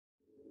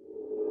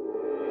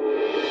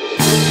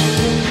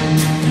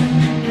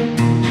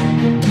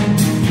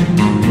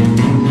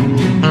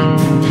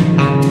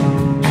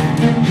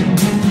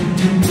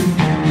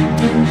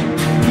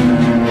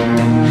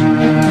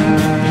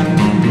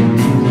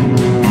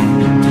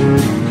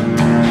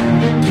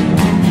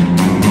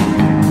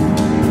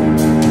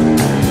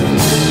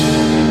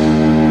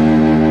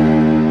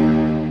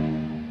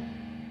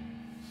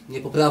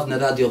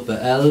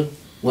Radio.pl.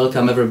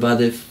 Welcome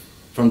everybody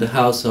from the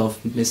house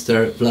of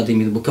Mr.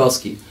 Vladimir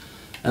Bukovski,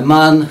 a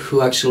man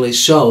who actually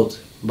showed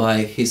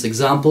by his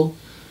example,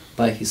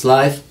 by his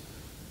life,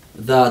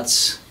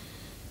 that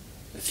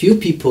few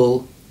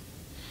people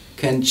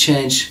can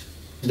change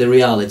the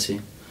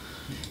reality.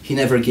 He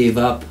never gave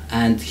up,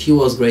 and he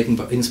was great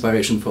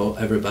inspiration for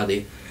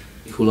everybody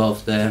who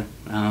loved their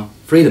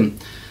freedom.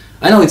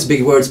 I know it's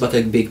big words, but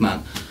a big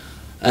man.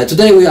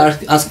 Today we are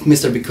asking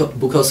Mr.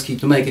 Bukovski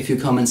to make a few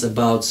comments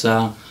about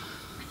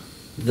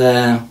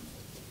the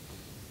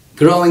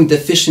growing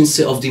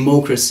deficiency of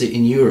democracy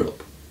in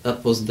Europe.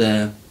 That was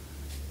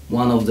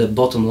one of the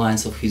bottom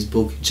lines of his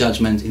book,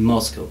 Judgment in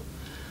Moscow.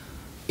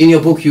 In your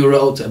book you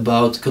wrote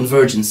about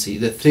convergency,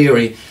 the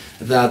theory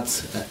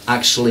that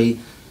actually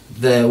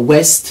the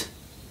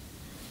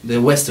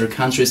Western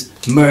countries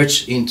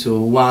merge into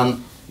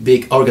one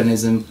big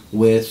organism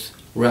with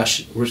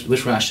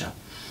Russia.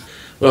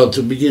 Well,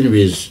 to begin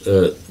with,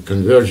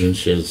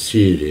 convergence as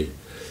theory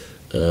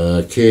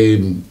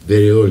came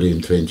very early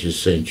in 20th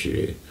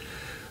century.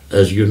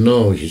 As you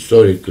know,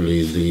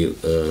 historically,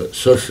 the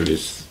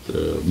socialist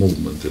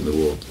movement in the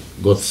world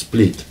got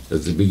split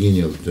at the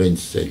beginning of the 20th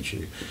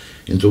century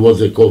into what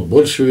they called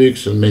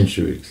Bolsheviks and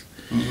Mensheviks.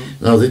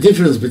 Mm-hmm. Now, the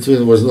difference between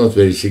them was not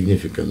very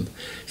significant.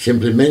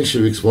 Simply,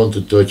 Mensheviks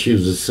wanted to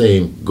achieve the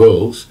same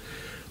goals,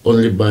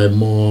 only by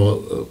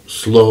more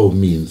slow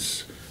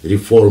means,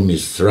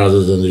 reformists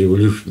rather than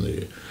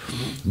revolutionary.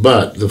 Mm-hmm.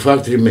 But the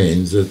fact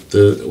remains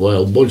that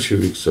while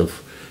Bolsheviks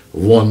have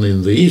won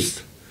in the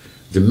East,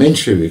 the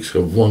Mensheviks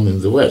have won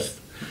in the West.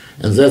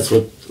 And that's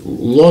what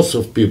lots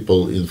of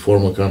people in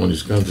former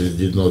communist countries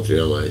did not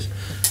realize.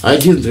 I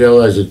didn't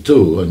realize it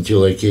too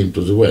until I came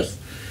to the West,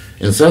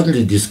 and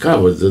suddenly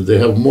discovered that they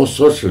have more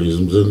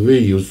socialism than we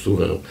used to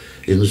have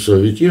in the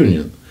Soviet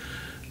Union,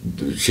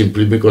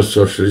 simply because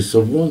socialists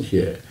have won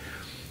here.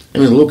 I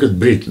mean, look at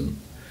Britain.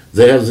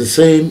 They have the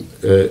same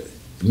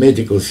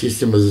medical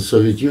system as the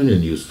Soviet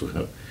Union used to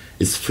have.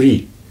 It's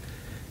free,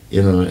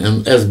 you know,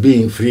 and as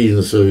being free in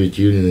the Soviet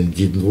Union, it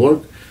didn't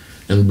work,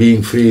 and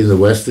being free in the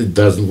West, it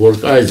doesn't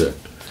work either.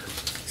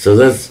 So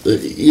that's,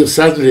 you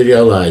suddenly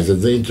realize that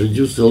they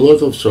introduced a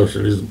lot of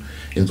socialism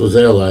into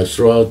their lives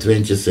throughout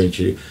 20th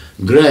century,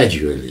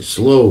 gradually,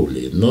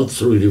 slowly, not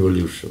through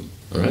revolution,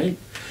 right?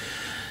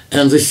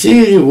 And the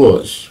theory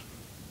was,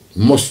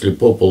 mostly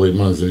popular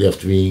among the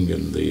left wing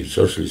and the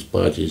socialist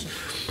parties,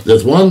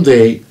 that one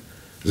day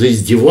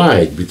this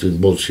divide between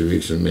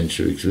Bolsheviks and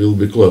Mensheviks will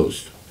be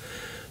closed.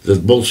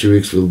 That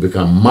Bolsheviks will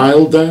become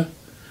milder,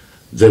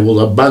 they will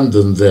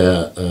abandon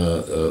their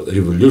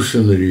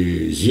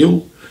revolutionary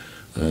zeal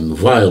and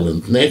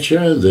violent nature,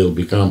 and they'll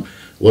become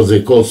what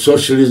they call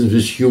socialism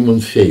with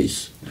human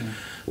face. Yeah.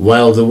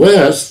 While the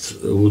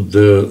West would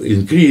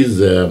increase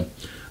their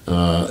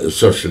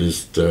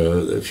socialist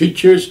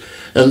features,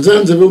 and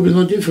then there will be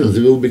no difference,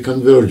 there will be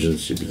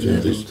convergence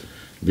between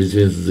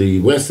between the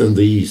West and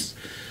the East.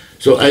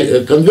 So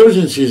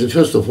convergence is,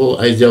 first of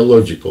all,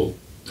 ideological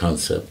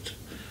concept,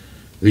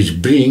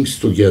 which brings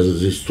together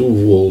these two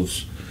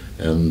worlds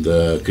and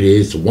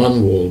creates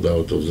one world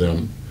out of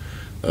them,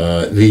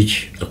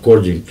 which,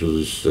 according to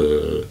this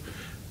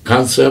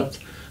concept,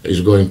 is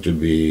going to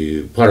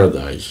be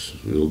paradise.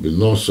 There will be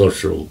no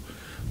social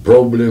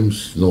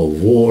problems, no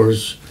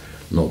wars,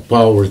 no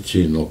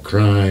poverty, no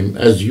crime.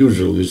 As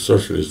usual with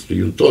socialist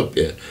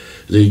utopia,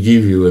 they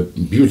give you a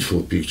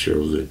beautiful picture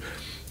of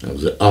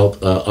the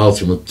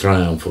ultimate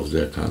triumph of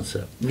their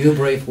concept. New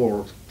brave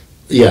world.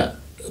 Yeah,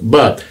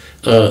 but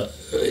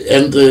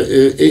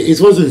it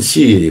was in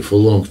theory for a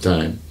long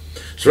time.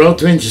 Throughout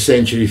 20th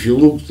century, if you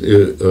looked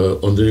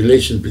on the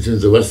relations between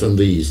the West and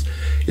the East,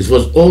 it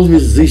was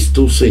always these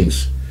two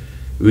things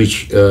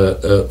which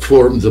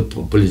formed the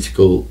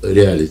political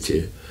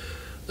reality.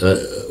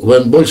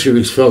 When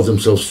Bolsheviks felt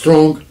themselves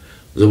strong,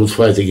 they would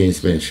fight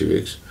against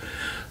Mensheviks.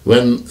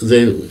 When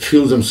they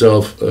feel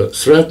themselves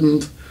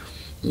threatened,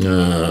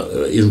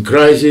 in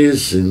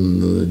crisis,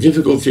 in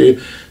difficulty,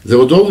 they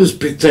would always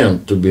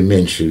pretend to be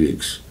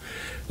Mensheviks.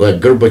 Like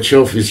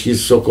Gorbachev with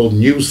his so-called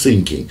new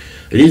thinking.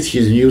 Read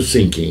his new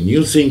thinking.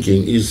 New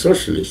thinking is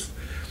socialist.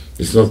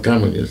 It's not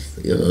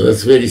communist. You know,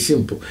 that's very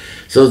simple.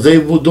 So they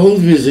would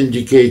always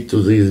indicate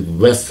to the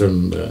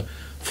Western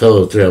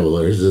fellow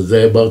travelers that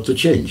they're about to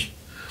change.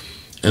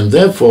 And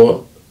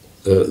therefore,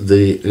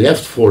 the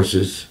left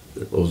forces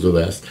of the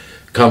West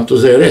come to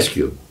their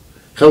rescue,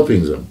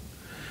 helping them.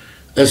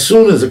 As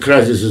soon as the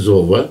crisis is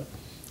over,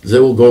 they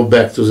will go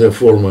back to their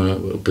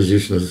former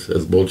position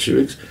as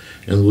Bolsheviks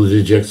and will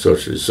reject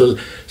socialists. So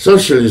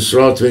socialists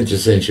throughout 20th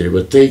century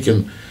were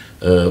taken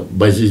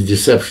by this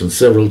deception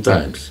several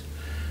times.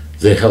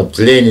 They helped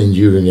Lenin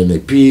during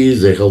NAP,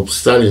 they helped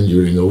Stalin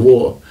during a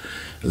war,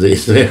 they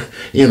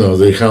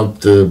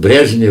helped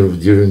Brezhnev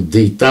during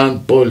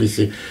Détente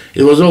policy.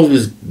 It was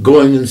always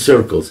going in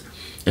circles,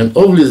 and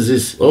always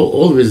this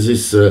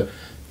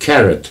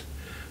carrot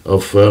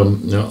of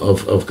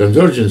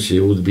convergency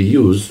would be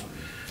used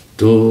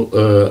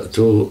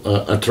to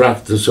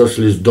attract the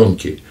socialist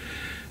donkey.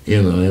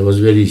 You know, it was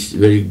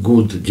very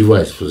good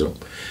device for them.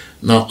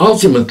 Now,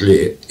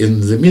 ultimately,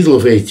 in the middle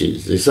of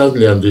 80s, they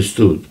suddenly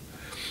understood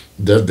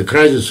that the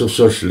crisis of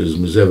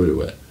socialism is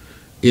everywhere,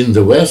 in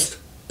the West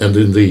and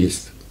in the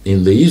East.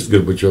 In the East,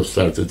 Gorbachev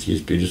started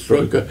his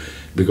perestroika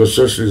because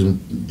socialism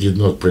did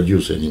not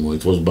produce anymore;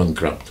 it was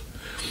bankrupt.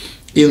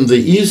 In the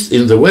East,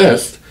 in the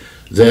West,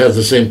 they had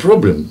the same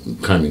problem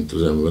coming to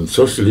them when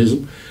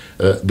socialism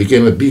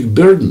became a big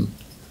burden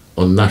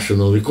on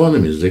national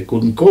economies. They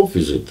couldn't cope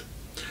with it.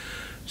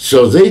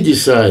 So they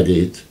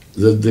decided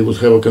that they would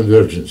have a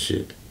convergence.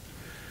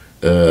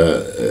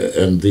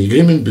 And the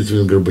agreement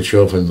between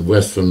Gorbachev and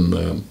Western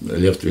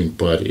left-wing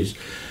parties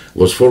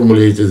was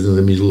formulated in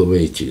the middle of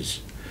 80s,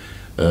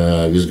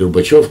 with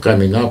Gorbachev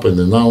coming up and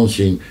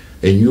announcing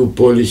a new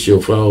policy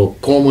of our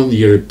common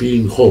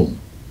European home.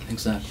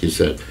 Exactly. He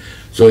said.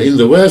 So in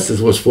the West it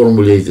was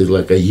formulated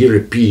like a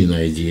European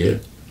idea.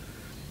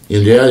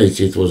 In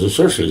reality it was a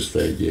socialist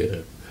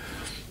idea.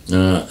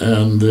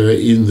 And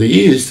in the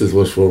East it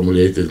was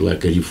formulated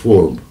like a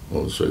reform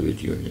of the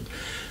Soviet Union.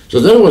 So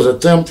there was an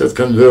attempt at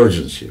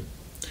convergence.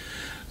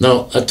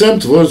 Now,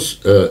 attempt was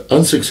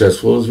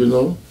unsuccessful, as we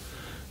know,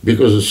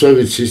 because the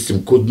Soviet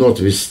system could not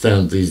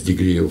withstand this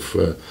degree of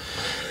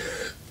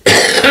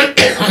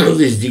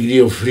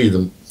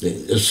freedom.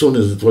 As soon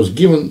as it was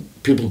given,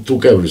 people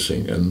took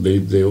everything, and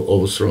they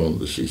overthrown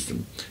the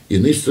system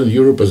in Eastern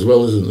Europe as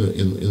well as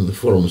in the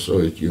former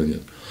Soviet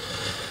Union.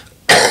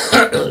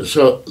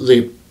 So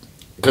the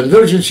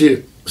convergence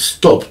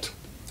stopped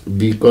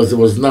because there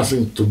was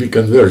nothing to be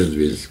converged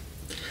with.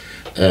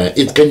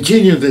 It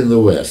continued in the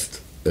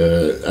West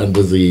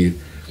under the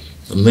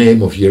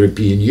name of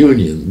European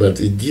Union, but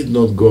it did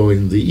not go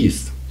in the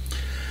East.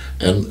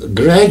 And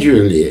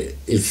gradually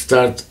it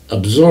started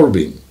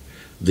absorbing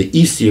the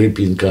East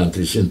European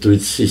countries into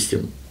its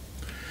system,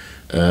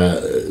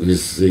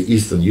 with the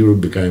Eastern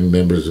Europe becoming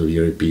members of the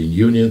European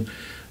Union,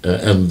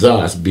 and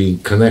thus being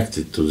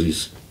connected to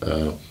this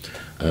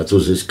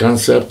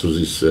concept, to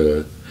this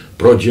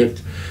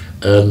project.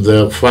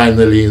 And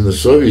finally in the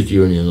Soviet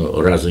Union,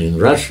 or rather in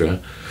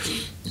Russia,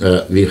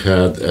 we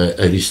had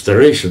a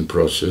restoration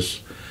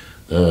process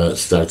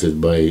started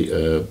by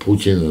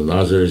Putin and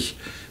others.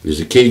 With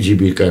the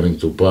KGB coming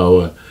to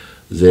power,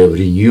 they have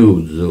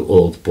renewed the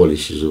old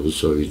policies of the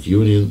Soviet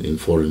Union in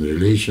foreign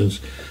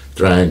relations,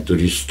 trying to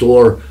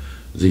restore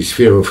the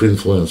sphere of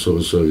influence of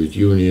the Soviet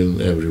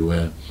Union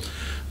everywhere,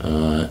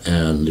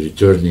 and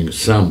returning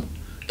some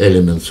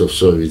elements of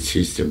Soviet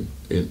system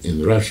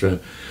in Russia.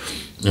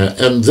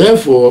 And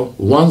therefore,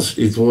 once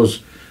it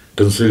was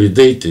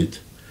consolidated,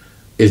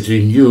 it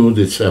renewed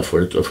its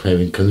effort of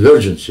having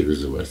convergence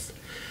with the West.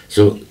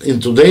 So in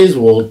today's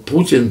world,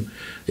 Putin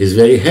is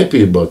very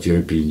happy about the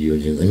European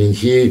Union. I mean,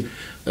 he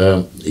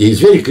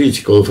is very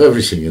critical of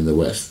everything in the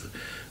West,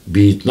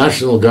 be it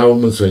national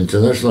governments or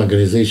international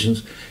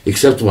organizations,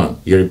 except one,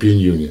 European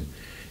Union.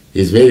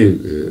 He's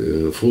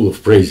very full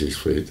of praises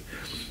for it.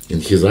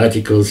 In his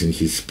articles, in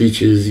his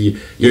speeches, you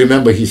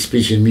remember his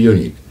speech in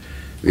Munich,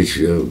 which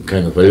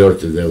kind of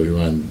alerted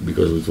everyone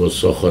because it was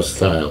so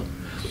hostile.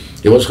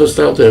 It was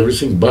hostile to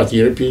everything but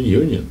European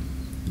Union.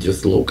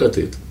 Just look at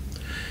it.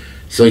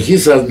 So he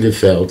suddenly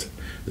felt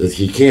that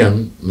he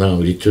can now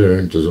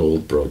return to the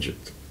old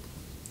project.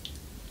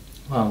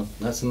 Wow,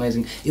 that's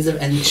amazing. Is there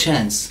any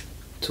chance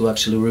to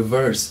actually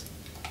reverse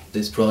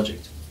this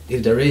project?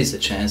 If there is a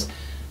chance,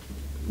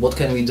 what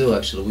can we do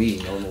actually, we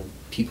normal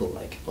people,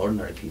 like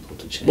ordinary people,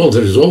 to change? Well,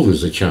 there is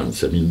always a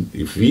chance. I mean,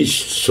 if we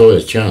saw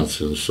a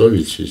chance in the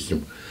Soviet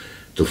system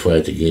to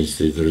fight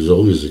against it, there is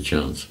always a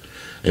chance.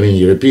 I mean,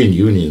 European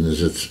Union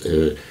is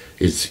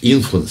its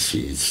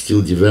infancy, it's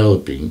still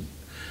developing,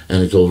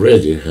 and it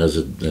already has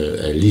a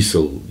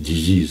lethal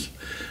disease.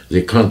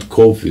 They can't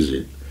cope with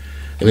it.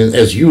 I mean,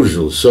 as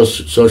usual,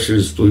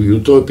 socialist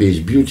utopia is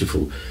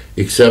beautiful,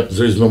 except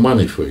there is no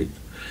money for it.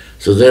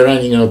 So they're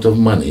running out of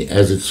money,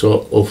 as it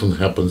so often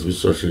happens with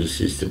socialist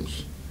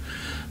systems.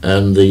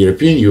 And the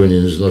European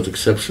Union is not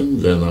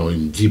exception. They're now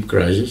in deep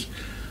crisis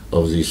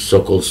of this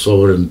so-called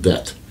sovereign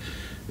debt,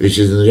 which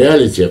is in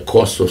reality a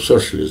cost of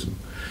socialism,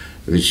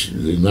 which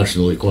the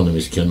national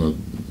economies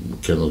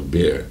cannot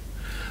bear.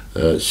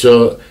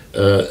 So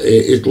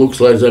it looks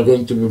like they're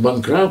going to be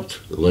bankrupt,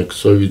 like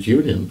Soviet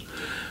Union,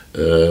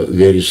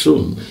 very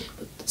soon.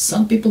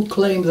 Some people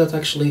claim that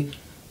actually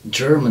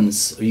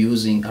Germans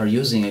are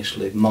using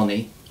actually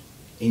money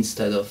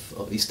instead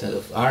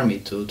of army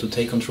to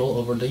take control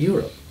over the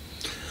Europe.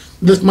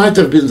 That might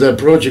have been their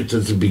project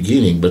at the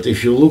beginning, but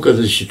if you look at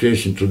the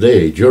situation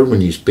today,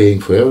 Germany is paying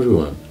for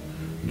everyone.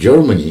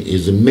 Germany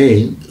is the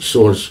main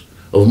source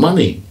of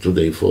money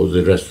today for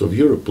the rest of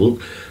Europe.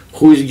 Look,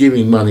 who is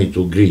giving money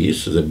to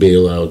Greece, the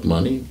bailout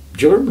money?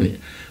 Germany.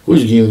 Who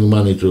is giving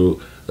money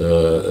to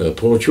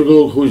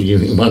Portugal? Who is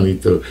giving money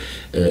to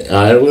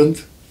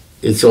Ireland?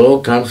 It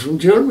all comes from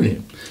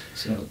Germany.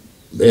 So,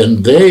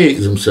 and they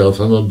themselves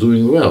are not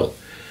doing well.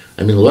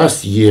 I mean,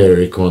 last year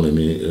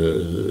economy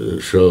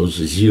shows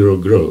zero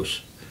growth.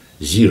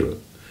 Zero.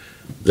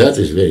 That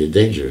is very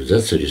dangerous.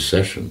 That's a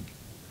recession.